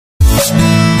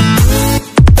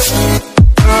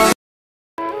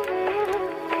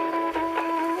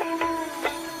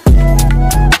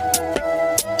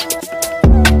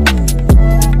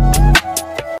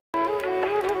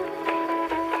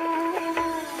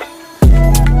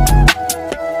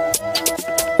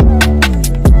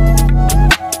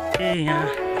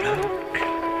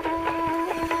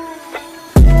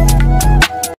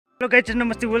Guys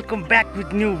नमस्ते welcome back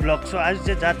with new blog. So आज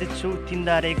चाहिँ जाँदैछु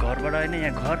तिनधारे घरबाट होइन,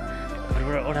 यहाँ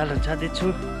घरबाट ओह्रालो जाँदैछु।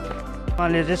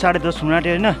 अहिले चाहिँ 10:30 हुन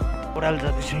आँट्यो होइन, ओह्रालो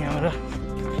जाँदैछु यहाँबाट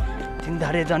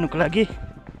तिनधारे जानुको लागि।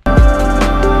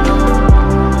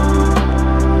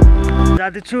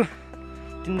 जाँदैछु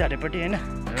तिनधारेपट्टि होइन,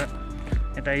 र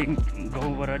यता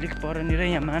गाउँबाट अलिक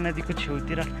परनिर यहाँ महानदीको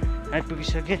छेउतिर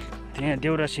आइपुगिसकेँ। त्यहाँ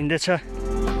देउरा सिन्दैछ।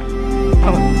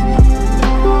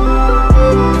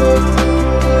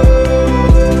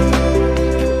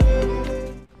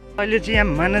 अहिले चाहिँ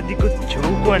यहाँ महानदीको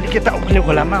छेउको अलिक यता उक्ले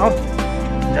खोलामा हो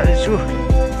जाँदैछु।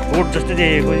 रोड जस्तै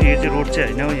देखेको, यो चाहिँ रोड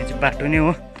चाहिँ होइन हो, यो चाहिँ बाटो नै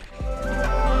हो।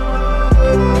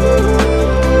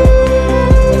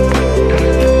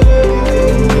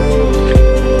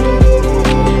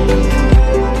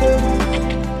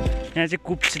 यहाँ चाहिँ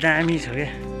कुप चाहिँ दामी छ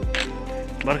क्या,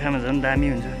 बर्खामा झन् दामी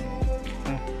हुन्छ।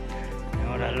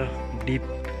 यहाँ ओह्रालो डिप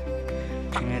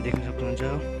यहाँ देख्न सक्नुहुन्छ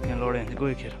हो, यहाँ लड्यो भने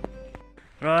गयो खेर।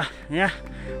 र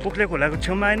यहाँ उक्ले खोलाको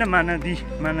छेउमा होइन, महानदी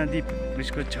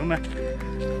उसको छेउमा,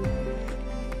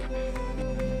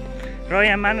 र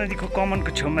यहाँ महानदीको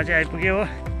कमानको छेउमा चाहिँ आइपुग्यो हो।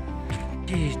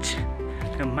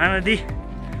 महानदी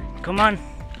कमान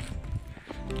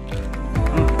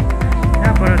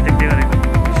यहाँ पर देख्दै गरेको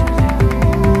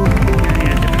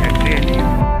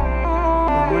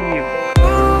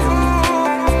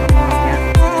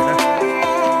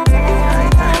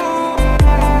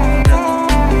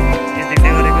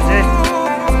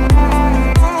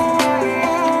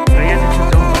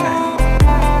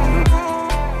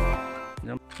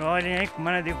र अहिले यहाँ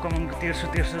महानदीको कमानको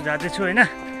तेर्सो जाँदैछु होइन।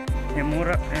 यहाँ म र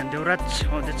यहाँ देउराज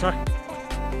आउँदैछ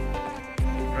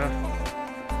र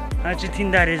आज चाहिँ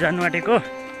तिनधारे जानु आँटेको,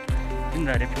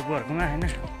 तिनधारे फुपूहरूकोमा होइन।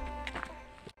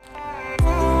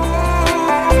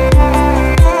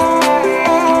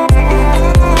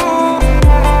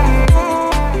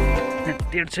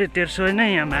 तेर्सो होइन,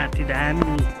 यहाँ माथि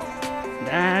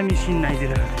दामी सिन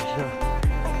आइदिरहेको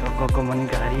रहेछ। कमान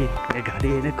घारी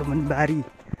होइन, कमान बारी।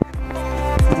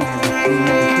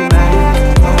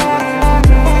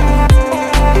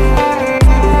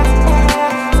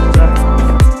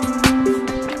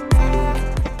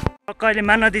 कहिले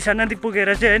महानदी पुगेर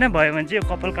चाहिँ होइन, भयो भने चाहिँ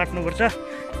कपाल काट्नुपर्छ।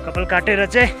 कपाल काटेर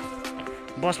चाहिँ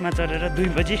बसमा चढेर 2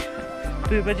 बजी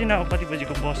न कति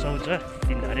बजीको बस आउँछ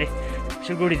तिनधारे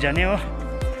सिलगढी जाने हो।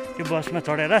 त्यो बसमा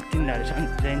चढेर तिनधारे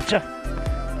जाइन्छ।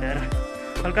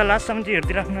 त्यहाँबाट हल्का लास्टसम्म चाहिँ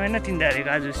हेरिदिइराख्नु होइन, तिनधारेको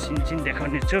आज सिन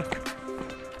देखाउने छु।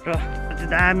 र अझै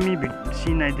दामी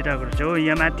सिन आइदिइरहेको रहेछ हो।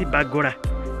 यहाँ माथि बाघघोडा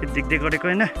देख्दै गरेको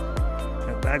होइन,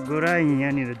 बाघघोडा।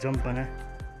 यहाँनिर जम्पना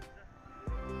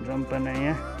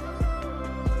यहाँ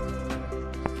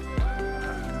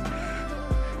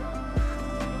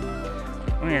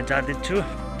यहाँ जाँदैछु।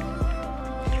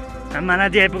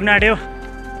 महानदी आइपुग्न आँट्यो,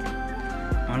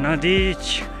 महानदी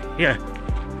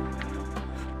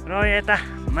र यता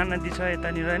महानदी छ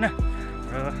यतानिर होइन।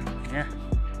 र यहाँ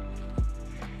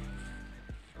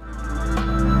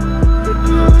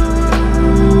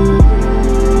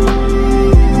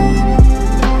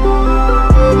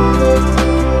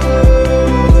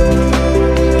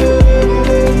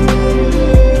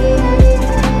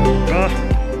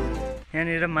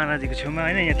महानदीको छेउमा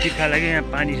होइन, यहाँ तिर्खा लाग्यो, यहाँ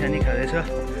पानी सानी खाँदैछ।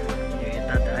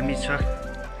 यता दामी छ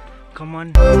कमान।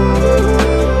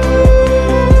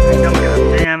 एकदम घाम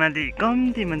चाहिँ यहाँ माथि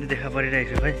कम्ती देखा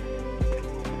परिरहेको छ भाइ।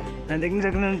 यहाँ देख्न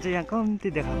सक्नुहुन्छ, यहाँ कम्ती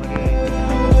देखा परिरहेको छ।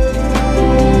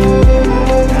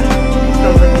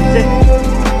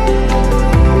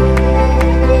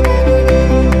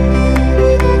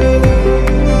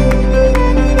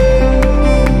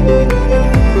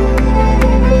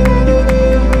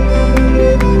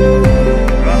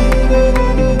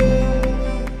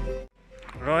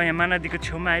 महानदीको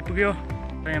छेउमा आइपुग्यो,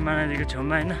 र यहाँ महानदीको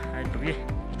छेउमा होइन आइपुगेँ।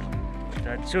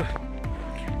 जान्छु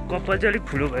कपाल चाहिँ अलिक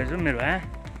ठुलो भएछ मेरो,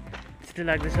 त्यस्तै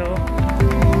लाग्दैछ हो।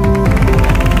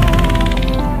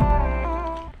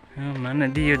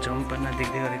 महानदी यो जम्पना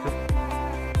देख्दै गरेको,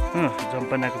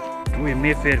 जम्पनाको उयो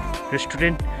मेफेयर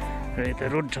रेस्टुरेन्ट, र यता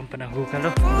रोड जम्पनाको उकालो।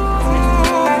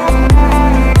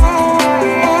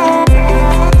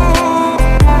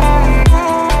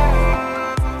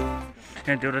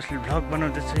 यहाँ देउराजले भ्लग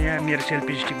बनाउँदैछ, यहाँ मेरो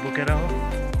सेल्फी स्टिक बोकेर हो।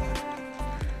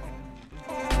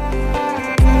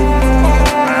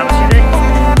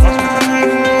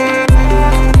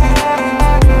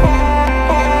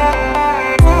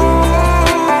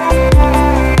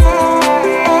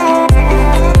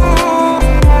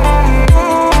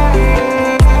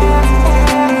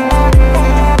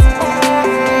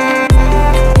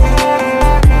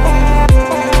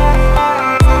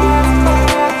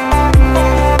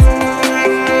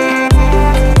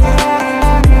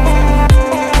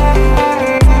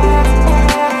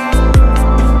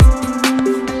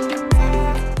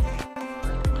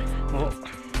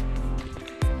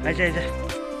 आइज आइज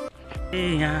ए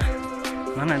यहाँ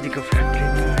महानदीको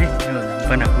फ्याक्ट्रीमा है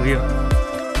बनाएको यो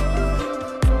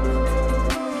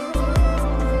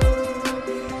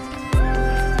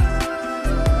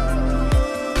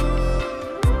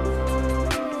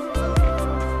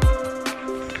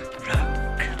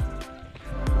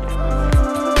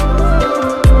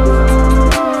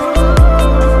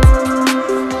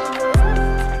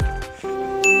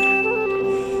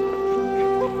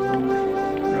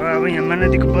अब यहाँ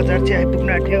महानदीको बजार चाहिँ आइपुग्न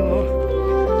आँट्यो हो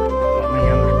अब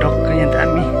यहाँ टक्क यहाँ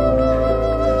दामी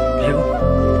भ्यू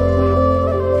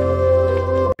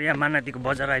यहाँ महानदीको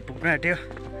बजार आइपुग्न आँट्यो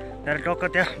त्यहाँ टक्क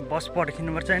त्यहाँ बस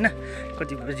पर्खिनुपर्छ होइन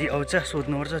कति बजी आउँछ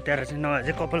सोध्नुपर्छ त्यहाँ चाहिँ नभए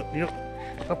चाहिँ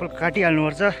कपाल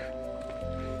काटिहाल्नुपर्छ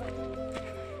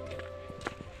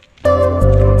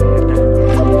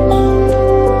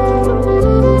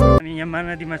हामी यहाँ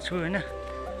महानदीमा छु होइन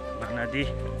महानदी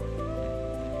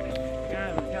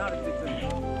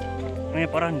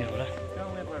यहाँ पराउने होला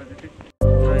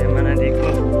यहाँ महानदीको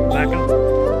बाटो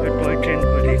टोय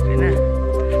ट्रेनको लेक होइन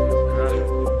र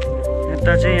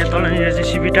यता चाहिँ यहाँ तलनिर चाहिँ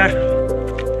शिविटार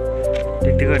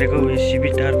देख्दै गरेको उयो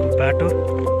शिविटारको बाटो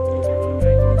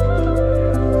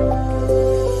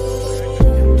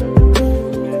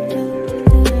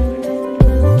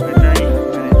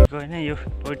महानदीको होइन यो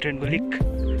टोय ट्रेनको लेक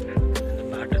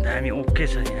बाटो त हामी ओके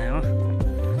छ यहाँ हो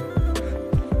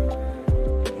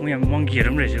म यहाँ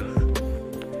मङ्कीहरू पनि रहेछु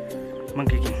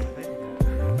मङ्की किङ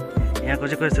यहाँको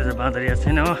चाहिँ कस्तो छ बाँदरिया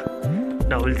छैन हो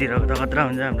डबलतिर त खतरा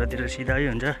हुन्छ हाम्रोतिर सिधै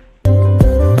हुन्छ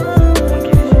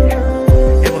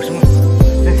ए बस्छु म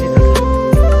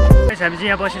हामी चाहिँ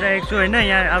यहाँ बसिरहेको छु होइन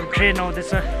यहाँ अब ट्रेन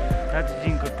आउँदैछ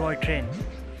दार्जिलिङको टोय ट्रेन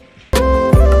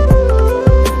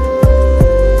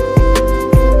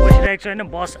बसिरहेको छु होइन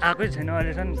बस आएकै छैन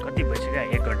अहिलेसम्म कति भइसक्यो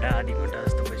 1 घन्टा आधी घन्टा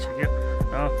जस्तो भइसक्यो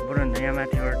र बरुभन्दा यहाँ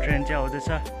माथिबाट ट्रेन चाहिँ आउँदैछ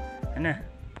होइन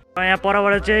यहाँ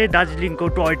परबाट चाहिँ दार्जिलिङको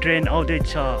टोय ट्रेन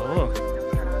आउँदैछ हो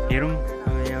हेरौँ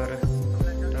यहाँबाट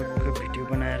टक्क भिडियो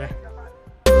बनाएर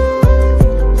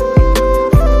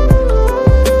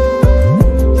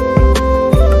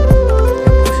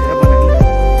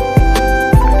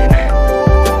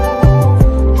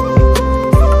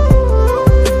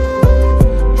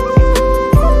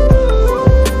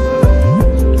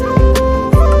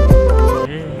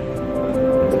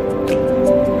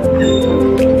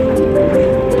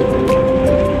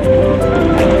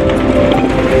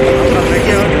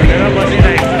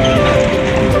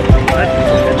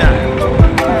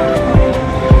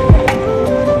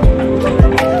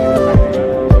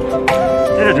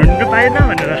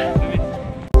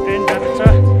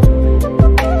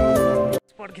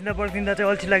पर्खिँदा चाहिँ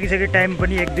अल्छी लागिसक्यो टाइम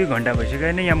पनि 1-2 घन्टा भइसक्यो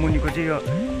होइन यहाँ मुनिको चाहिँ यो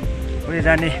उयो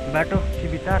जाने बाटो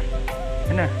शिविटार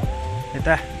होइन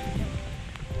यता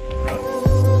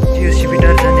यो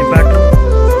शिविटार जाने बाटो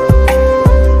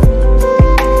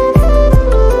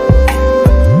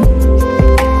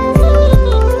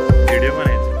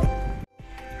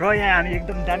र यहाँ हामी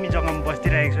एकदम दामी जग्गामा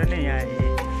बसिरहेको छौँ नि यहाँ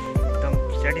एकदम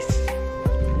स्याटिस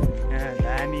यहाँ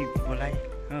दामी बोलाइ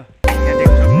हो यहाँ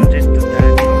देख्न सक्नुहुन्छ यस्तो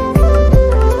दामी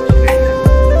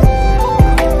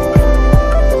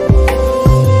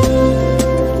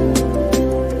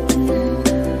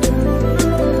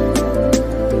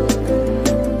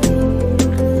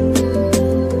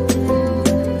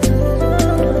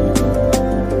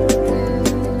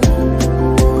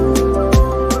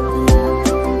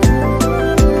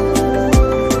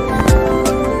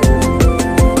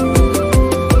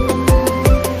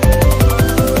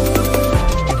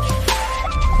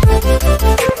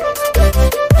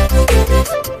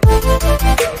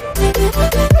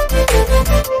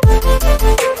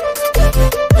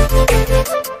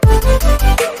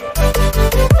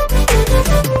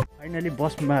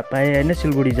बसमा पाएँ होइन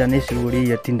सिलगढी जाने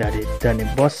सिलगढी या तिनधारे जाने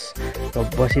बस र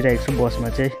बसिरहेको छु बसमा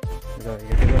चाहिँ र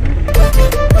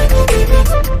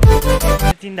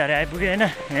तिनधारे आइपुग्यो होइन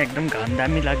एकदम घाम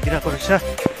दामी लागिरहेको रहेछ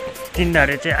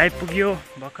तिनधारे चाहिँ आइपुग्यो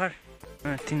भर्खर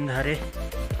Tindhare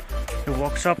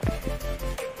workshop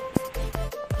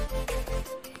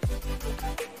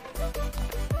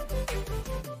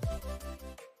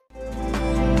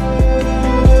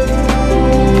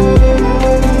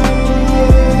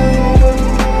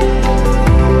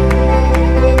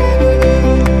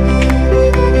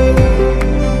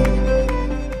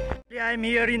I'm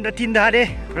here in the Tindharia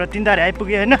र तिनधारे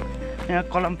आइपुग्यो होइन यहाँ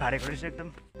कलम फारेको रहेछ एकदम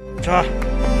छ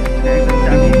एकदम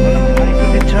दामी कलम फारेको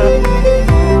रहेछ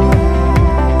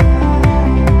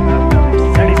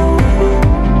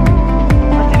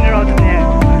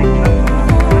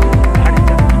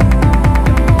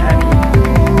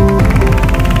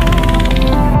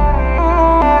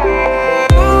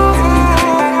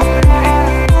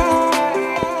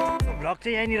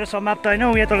यहाँनिर समाप्त होइन।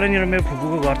 यहाँ तलनिर मेरो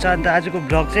फुपूको घर छ। अन्त आजको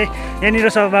भ्लग चाहिँ यहाँनिर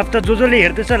समाप्त। जसले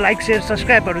हेर्दैछ लाइक सेयर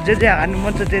सब्सक्राइबहरू जे हान्नु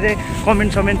मन छ त्यही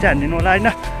कमेन्ट चाहिँ हानिदिनु होला होइन।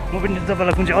 म पनि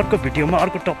तपाईँलाई कुन चाहिँ अर्को भिडियोमा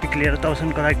अर्को टपिक लिएर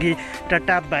तबसम्मको लागि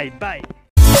टाटा बाई बाई।